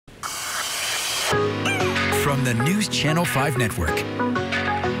from the NewsChannel 5 network.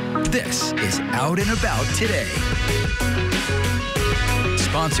 This is Out and About Today.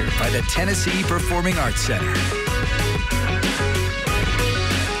 Sponsored by the Tennessee Performing Arts Center.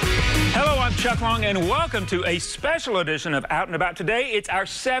 Hello, I'm Chuck Long, and welcome to a special edition of Out and About Today. It's our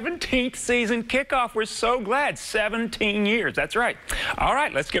 17th season kickoff. We're so glad. 17 years. That's right. All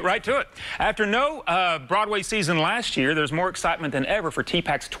right, let's get right to it. After no Broadway season last year, there's more excitement than ever for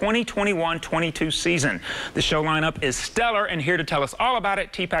TPAC's 2021-22 season. The show lineup is stellar, and here to tell us all about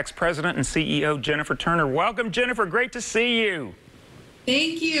it, TPAC's President and CEO, Jennifer Turner. Welcome, Jennifer. Great to see you.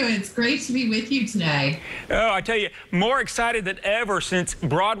 Thank you. It's great to be with you today. Oh, I tell you, more excited than ever since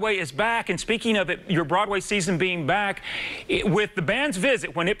Broadway is back. And speaking of it, your Broadway season being back, with the band's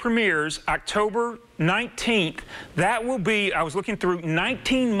visit, when it premieres October 19th, that will be, I was looking through,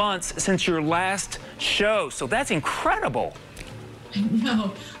 19 months since your last show. So that's incredible. I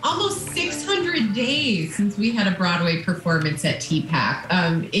know. Almost 600 days since we had a Broadway performance at TPAC.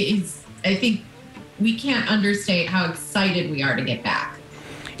 I think we can't understate how excited we are to get back.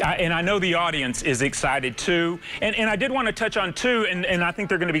 And I know the audience is excited too. And I did want to touch on too, and I think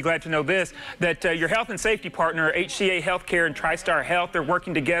they're going to be glad to know this, that your health and safety partner, HCA Healthcare and TriStar Health, they're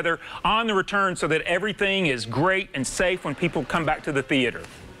working together on the return so that everything is great and safe when people come back to the theater.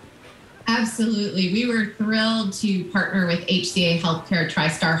 Absolutely. We were thrilled to partner with HCA Healthcare,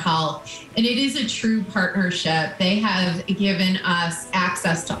 TriStar Health, and it is a true partnership. They have given us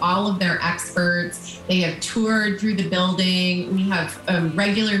access to all of their experts. They have toured through the building. We have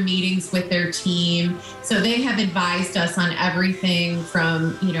regular meetings with their team. So they have advised us on everything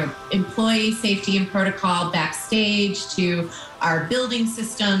from, employee safety and protocol backstage to our building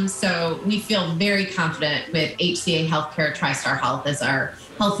systems. So we feel very confident with HCA Healthcare, TriStar Health as our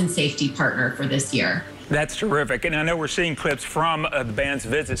health and safety partner for this year. That's terrific. And I know we're seeing clips from the band's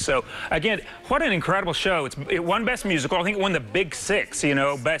visit. So again, what an incredible show. It won Best Musical. I think it won the Big Six,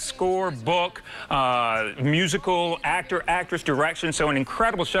 Best Score, Book, Musical, Actor, Actress, Direction. So an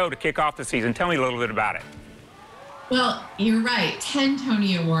incredible show to kick off the season. Tell me a little bit about it. Well, you're right. 10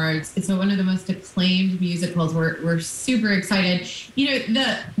 Tony Awards. It's one of the most acclaimed musicals. We're super excited.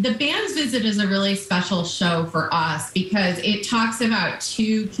 The band's visit is a really special show for us because it talks about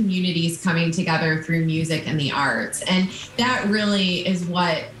two communities coming together through music and the arts. And that really is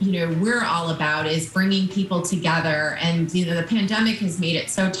what, we're all about, is bringing people together. And, the pandemic has made it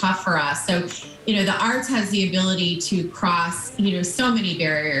so tough for us. So, the arts has the ability to cross, so many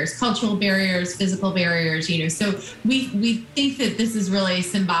barriers, cultural barriers, physical barriers, so we think that this is really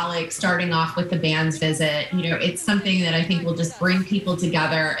symbolic, starting off with the band's visit. It's something that I think will just bring people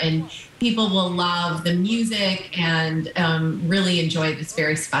together, and people will love the music and really enjoy this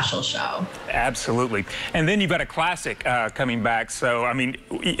very special show. Absolutely. And then you've got a classic coming back. So,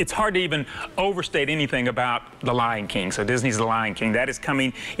 it's hard to even overstate anything about The Lion King. So Disney's The Lion King. That is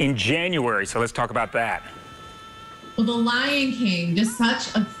coming in January. So let's talk about that. Well, The Lion King, just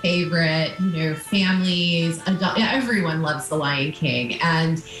such a favorite, families, everyone loves The Lion King.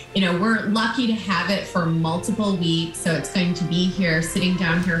 And, we're lucky to have it for multiple weeks. So it's going to be here, sitting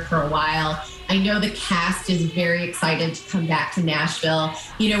down here for a while. I know the cast is very excited to come back to Nashville.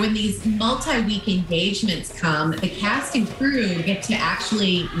 When these multi-week engagements come, the cast and crew get to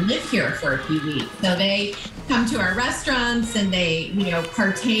actually live here for a few weeks. So they come to our restaurants and they,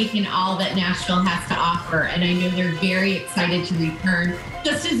 partake in all that Nashville has to offer. And I know they're very excited to return,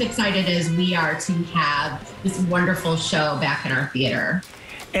 just as excited as we are to have this wonderful show back in our theater.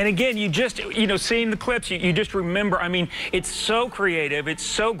 And again, you just, seeing the clips, you just remember, it's so creative, it's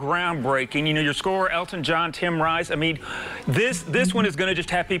so groundbreaking. Your score, Elton John, Tim Rice. This one is going to just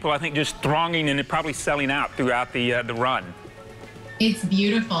have people, I think, just thronging and probably selling out throughout the run. It's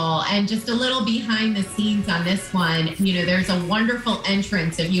beautiful. And just a little behind the scenes on this one, there's a wonderful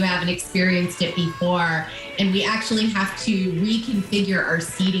entrance if you haven't experienced it before. And we actually have to reconfigure our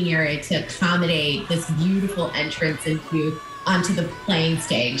seating area to accommodate this beautiful entrance onto the playing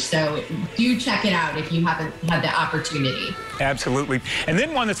stage. So do check it out if you haven't had the opportunity. Absolutely. And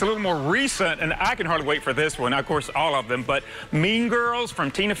then one that's a little more recent, and I can hardly wait for this one, of course, all of them, but Mean Girls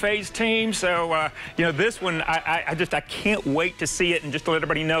from Tina Fey's team. So, this one, I can't wait to see it. And just to let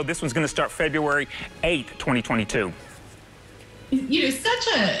everybody know, this one's going to start February 8th, 2022.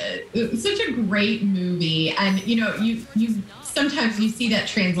 Such a great movie. And, you sometimes you see that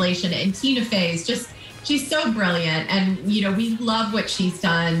translation, and Tina Fey is just, she's so brilliant, and we love what she's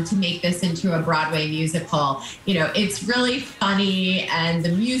done to make this into a Broadway musical. It's really funny, and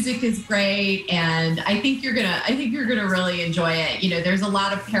the music is great, and I think you're gonna really enjoy it. There's a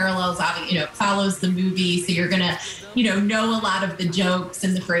lot of parallels. Follows the movie, so you're gonna know a lot of the jokes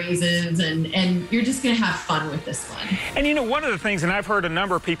and the phrases, and you're just going to have fun with this one. And one of the things, and I've heard a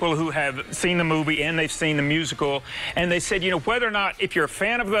number of people who have seen the movie and they've seen the musical, and they said, whether or not, if you're a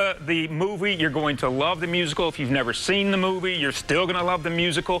fan of the movie, you're going to love the musical. If you've never seen the movie, you're still going to love the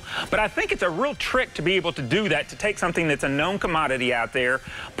musical. But I think it's a real trick to be able to do that, to take something that's a known commodity out there,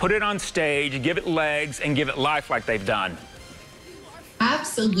 put it on stage, give it legs, and give it life like they've done.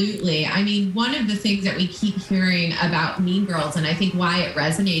 Absolutely. I mean, one of the things that we keep hearing about Mean Girls, and I think why it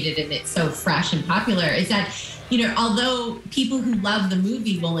resonated and it's so fresh and popular, is that, although people who love the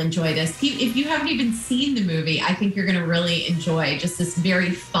movie will enjoy this, if you haven't even seen the movie, I think you're going to really enjoy just this very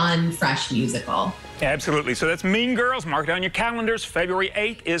fun, fresh musical. Absolutely. So that's Mean Girls. Mark it on your calendars. February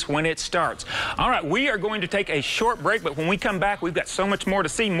 8th is when it starts. All right, we are going to take a short break, but when we come back, we've got so much more to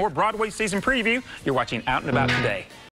see. More Broadway season preview. You're watching Out and About Today.